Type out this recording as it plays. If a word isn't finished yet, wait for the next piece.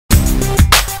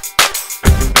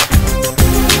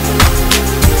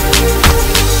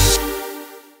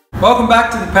Welcome back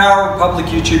to the Power Republic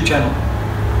YouTube channel.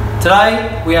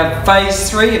 Today we have phase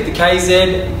 3 of the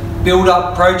KZ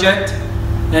build-up project,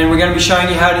 and we're going to be showing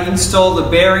you how to install the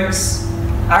bearings,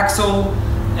 axle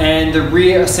and the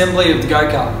rear assembly of the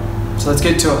go-kart. So let's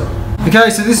get to it.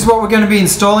 Okay, so this is what we're going to be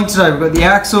installing today. We've got the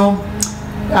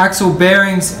axle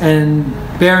bearings and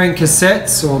bearing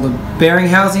cassettes, or the bearing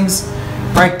housings,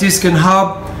 brake disc and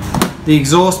hub, the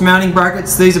exhaust mounting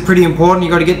brackets. These are pretty important.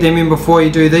 You've got to get them in before you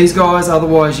do these guys,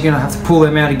 otherwise you're going to have to pull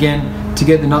them out again to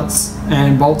get the nuts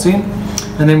and bolts in.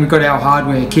 And then we've got our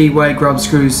hardware, keyway, grub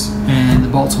screws and the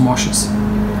bolts and washers.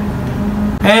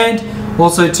 And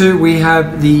also too, we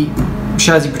have the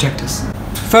chassis protectors.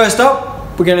 First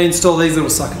up, we're going to install these little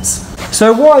suckers.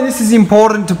 So why this is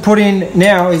important to put in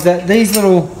now is that these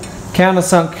little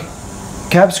countersunk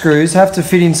cap screws have to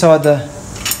fit inside the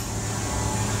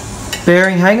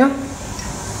bearing hanger.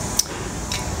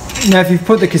 Now if you've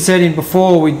put the cassette in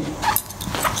before,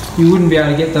 you wouldn't be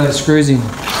able to get those screws in.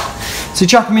 So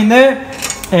chuck them in there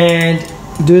and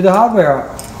do the hardware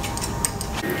up.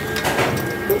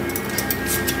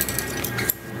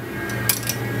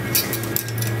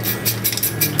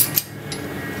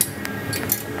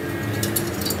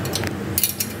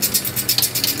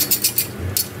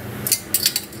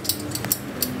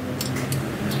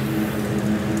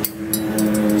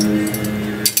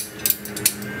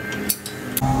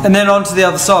 And then on to the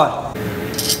other side.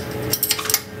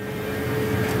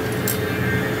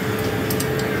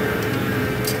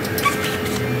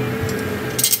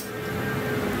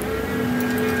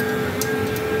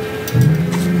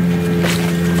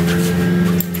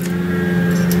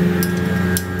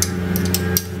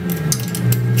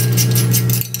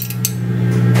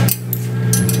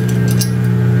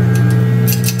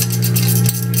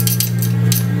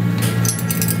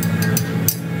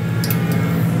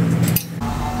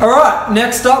 Alright,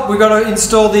 next up we've got to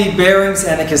install the bearings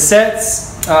and the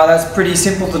cassettes. That's pretty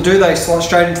simple to do. They slot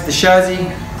straight into the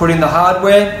chassis, put in the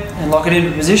hardware and lock it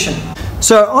into position.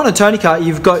 So on a Tony kart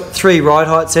you've got 3 ride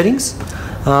height settings.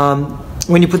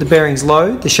 When you put the bearings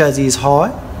low, the chassis is high,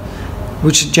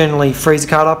 which generally frees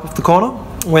the kart up off the corner.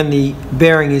 When the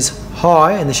bearing is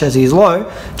high and the chassis is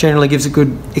low, generally gives a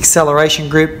good acceleration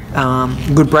grip,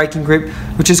 good braking grip,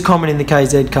 which is common in the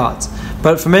KZ karts.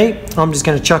 But for me, I'm just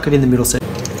going to chuck it in the middle setting.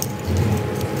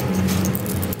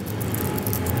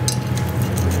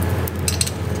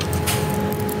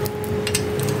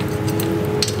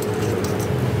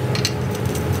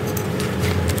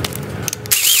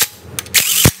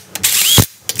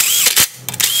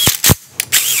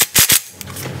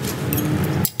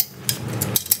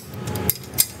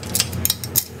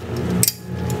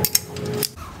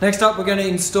 Next up we're going to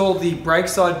install the brake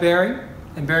side bearing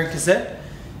and bearing cassette.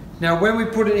 Now when we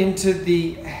put it into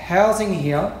the housing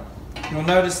here, you'll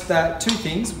notice that 2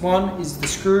 things. One is the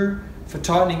screw for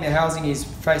tightening the housing is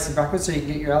facing backwards so you can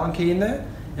get your Allen key in there,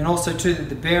 and also too that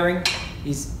the bearing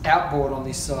is outboard on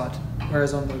this side,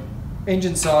 whereas on the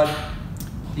engine side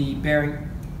the bearing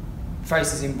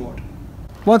faces inboard.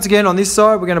 Once again on this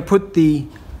side we're going to put the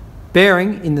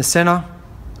bearing in the center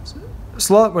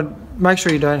slot, but make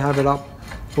sure you don't have it up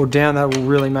or down, that will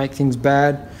really make things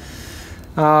bad.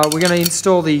 We're going to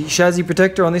install the chassis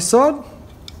protector on this side.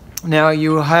 Now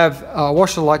you will have a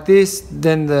washer like this,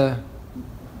 then the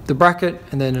bracket,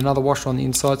 and then another washer on the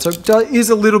inside. So it is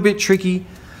a little bit tricky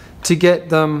to get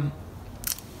them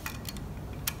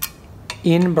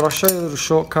in, but I'll show you a little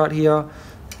shortcut here.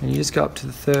 And you just go up to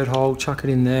the 3rd hole, chuck it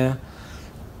in there.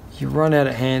 You run out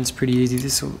of hands pretty easy.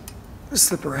 This will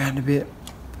slip around a bit,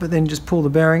 but then just pull the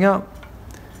bearing up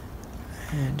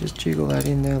and just jiggle that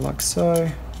in there like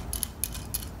so.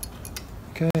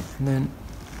 Okay, and then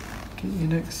get your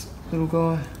next little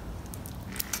guy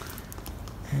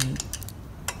and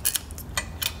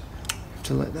have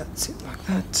to let that sit like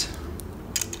that.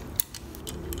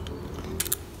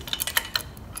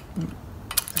 And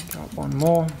got one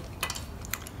more.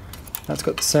 That's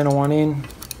got the center one in.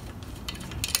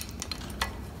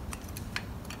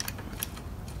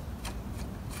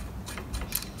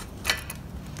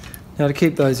 Now to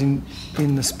keep those in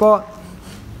the spot,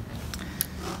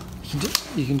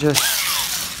 you can just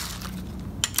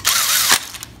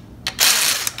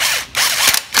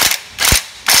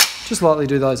lightly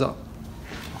do those up.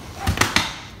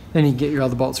 Then you can get your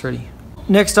other bolts ready.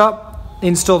 Next up,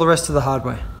 install the rest of the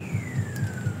hardware.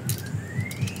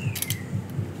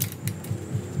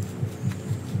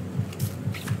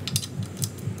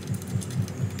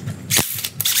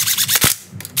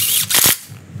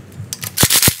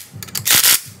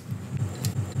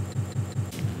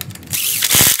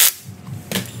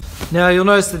 Now you'll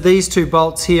notice that these 2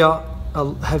 bolts here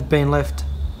have been left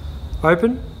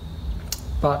open.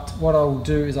 But what I will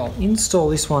do is I'll install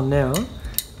this one now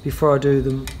before I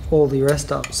do all the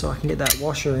rest up, so I can get that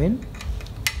washer in.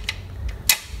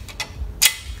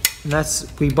 And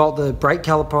we bolt the brake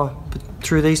caliper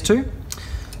through these two.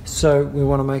 So we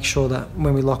want to make sure that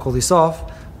when we lock all this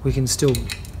off, we can still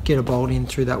get a bolt in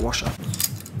through that washer.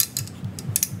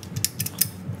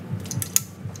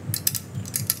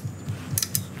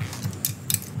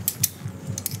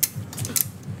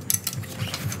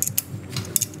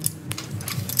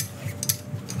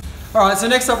 Alright, so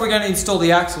next up we're going to install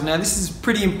the axle. Now this is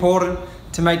pretty important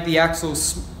to make the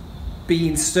axles be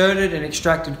inserted and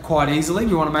extracted quite easily.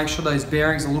 We want to make sure those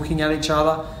bearings are looking at each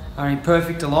other, are in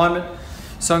perfect alignment.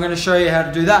 So I'm going to show you how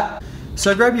to do that.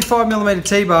 So grab your 5mm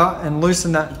T-bar and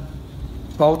loosen that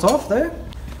bolt off there.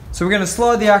 So we're going to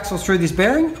slide the axle through this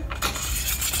bearing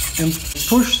and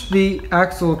push the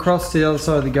axle across to the other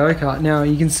side of the go-kart. Now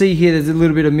you can see here there's a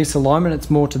little bit of misalignment. It's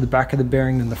more to the back of the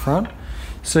bearing than the front.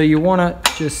 So you want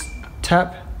to just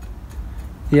tap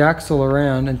the axle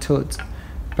around until it's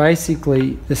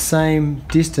basically the same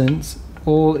distance,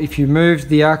 or if you moved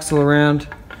the axle around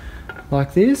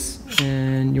like this,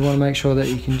 and you want to make sure that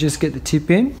you can just get the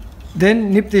tip in.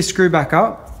 Then nip this screw back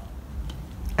up,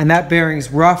 and that bearing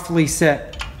is roughly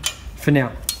set for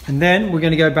now. And then we're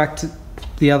going to go back to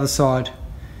the other side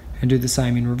and do the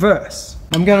same in reverse.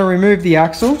 I'm going to remove the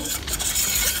axle,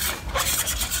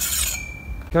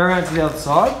 go around to the other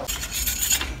side,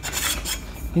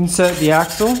 insert the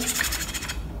axle,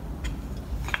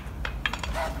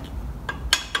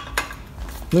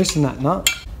 loosen that nut.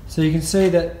 So you can see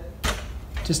that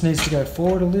it just needs to go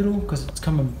forward a little because it's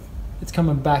coming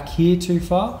back here too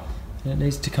far, and it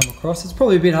needs to come across. It's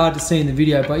probably a bit hard to see in the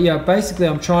video, but yeah, basically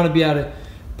I'm trying to be able to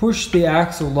push the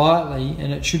axle lightly,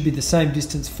 and it should be the same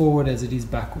distance forward as it is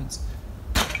backwards.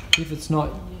 If it's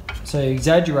not so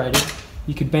exaggerated,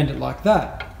 you could bend it like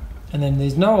that, and then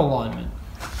there's no alignment.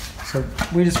 So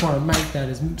we just want to make that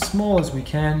as small as we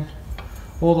can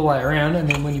all the way around, and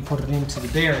then when you put it into the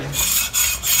bearing,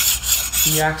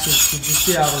 the axle should just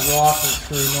be able to rifle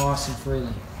through nice and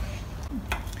freely.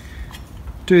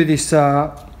 Do this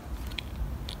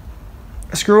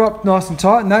screw up nice and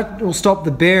tight, and that will stop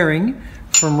the bearing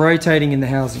from rotating in the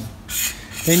housing.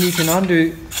 Then you can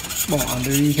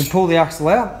you can pull the axle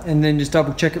out and then just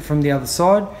double check it from the other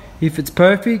side. If it's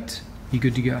perfect, you're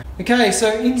good to go. Okay,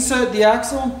 so insert the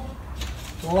axle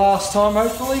the last time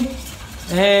hopefully,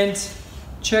 and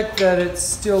check that it's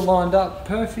still lined up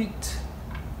perfect,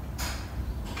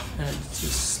 and it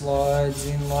just slides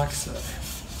in like so.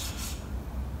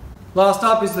 Last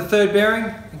up is the third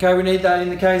bearing. Okay, we need that in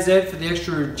the KZ for the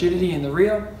extra rigidity in the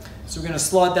rear. So we're going to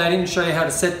slide that in and show you how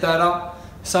to set that up.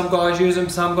 Some guys use them,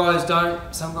 some guys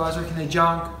don't. Some guys reckon they're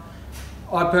junk.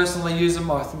 I personally use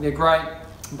them, I think they're great,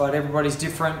 but everybody's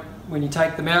different. When you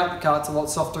take them out, the cart's a lot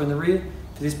softer in the rear.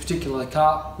 For this particular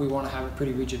cart, we want to have it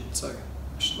pretty rigid. So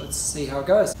let's see how it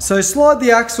goes. So slide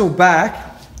the axle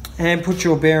back and put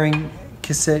your bearing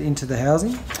cassette into the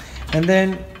housing, and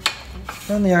then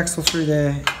run the axle through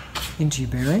there into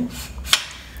your bearing.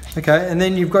 Okay, and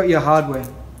then you've got your hardware.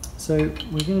 So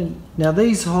now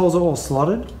these holes are all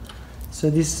slotted, so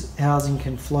this housing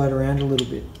can float around a little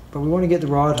bit, but we want to get the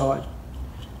ride height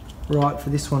right for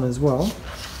this one as well.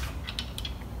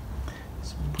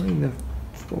 So I'm putting the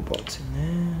 4 bolts in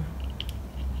there.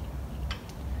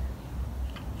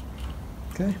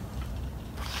 Okay,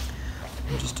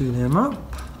 we'll just do them up.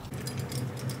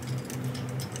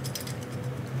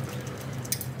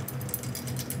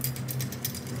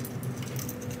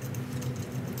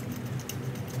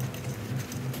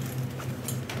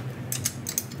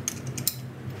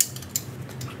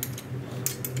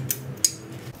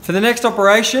 For the next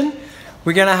operation,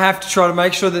 we're going to have to try to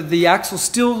make sure that the axle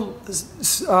still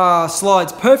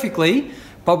slides perfectly,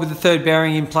 but with the third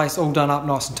bearing in place, all done up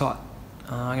nice and tight.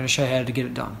 I'm going to show you how to get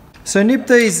it done. So nip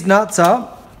these nuts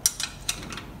up,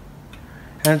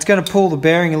 and it's going to pull the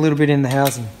bearing a little bit in the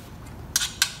housing.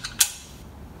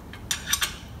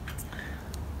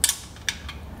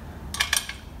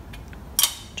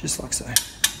 Just like so.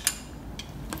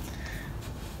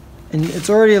 And it's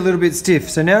already a little bit stiff,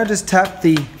 so now just tap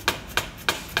the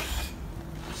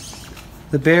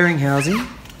bearing housing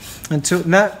and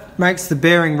that makes the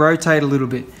bearing rotate a little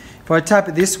bit. If I tap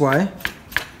it this way,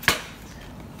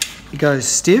 it goes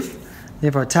stiff. And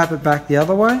if I tap it back the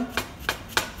other way,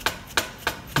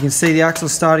 you can see the axle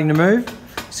starting to move.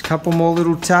 Just a couple more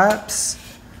little taps,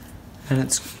 and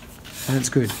it's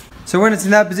good. So when it's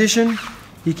in that position,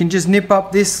 you can just nip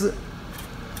up this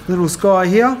little sky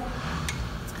here,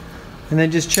 and then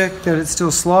just check that it's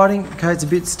still sliding. Okay, it's a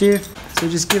bit stiff, so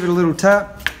just give it a little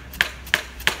tap.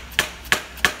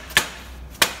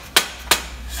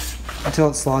 until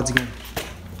it slides again.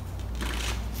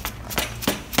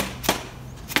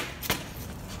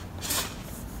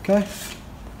 Okay.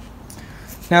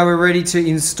 Now we're ready to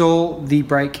install the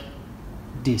brake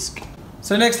disc.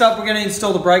 So next up we're going to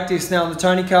install the brake disc now on the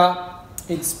Tony Kart.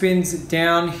 It spins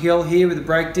downhill here with the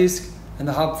brake disc and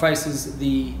the hub faces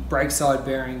the brake side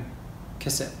bearing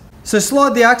cassette. So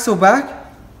slide the axle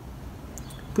back,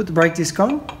 put the brake disc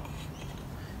on.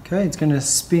 Okay, it's going to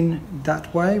spin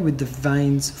that way with the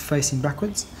vanes facing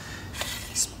backwards.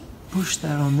 Just push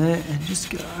that on there and just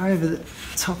go over the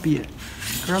top of your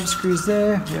grub screws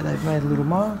there where they've made a little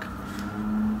mark.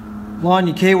 Line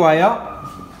your keyway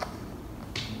up.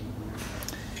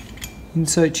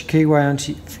 Insert your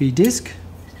keyway for your disc.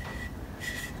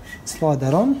 Slide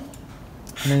that on.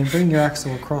 And then bring your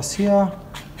axle across here.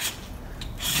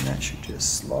 And that should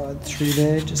just slide through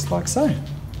there just like so.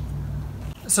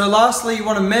 So lastly, you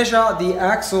want to measure the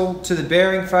axle to the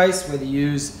bearing face, whether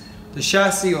you use the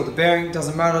chassis or the bearing,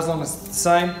 doesn't matter as long as it's the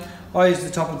same. I use the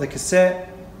top of the cassette.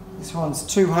 This one's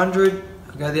 200.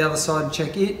 I'll go the other side and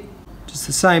check it. Just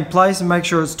the same place and make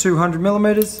sure it's 200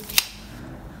 millimeters.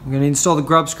 I'm going to install the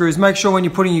grub screws. Make sure when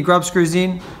you're putting your grub screws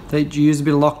in that you use a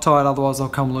bit of Loctite, otherwise they'll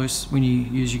come loose when you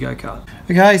use your go-kart.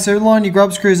 Okay, so line your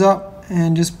grub screws up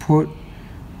and just put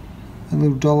a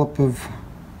little dollop of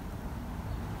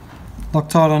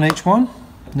Loctite on each one.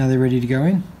 Now they're ready to go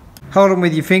in. Hold them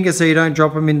with your finger so you don't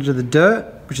drop them into the dirt,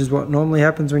 which is what normally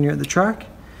happens when you're at the track.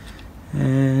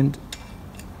 And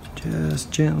just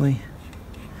gently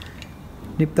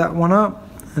nip that one up,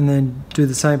 and then do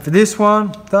the same for this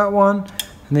one, that one,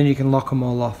 and then you can lock them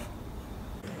all off.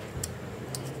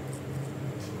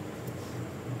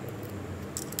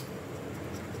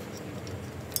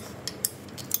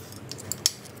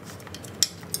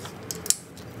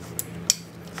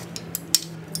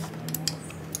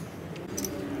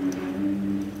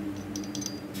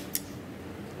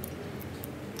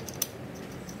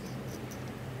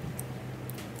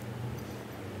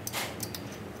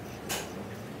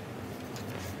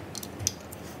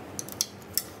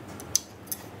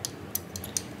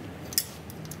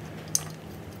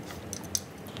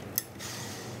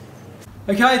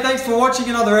 Okay, thanks for watching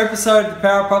another episode of the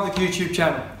Power Public YouTube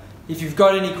channel. If you've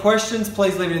got any questions,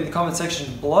 please leave it in the comment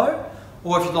section below.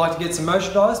 Or if you'd like to get some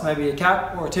merchandise, maybe a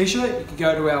cap or a t-shirt, you can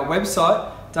go to our website,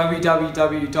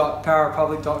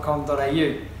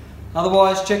 www.powerrepublic.com.au.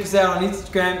 Otherwise, check us out on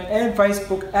Instagram and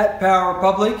Facebook at Power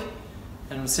Republic,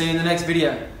 and we'll see you in the next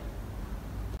video.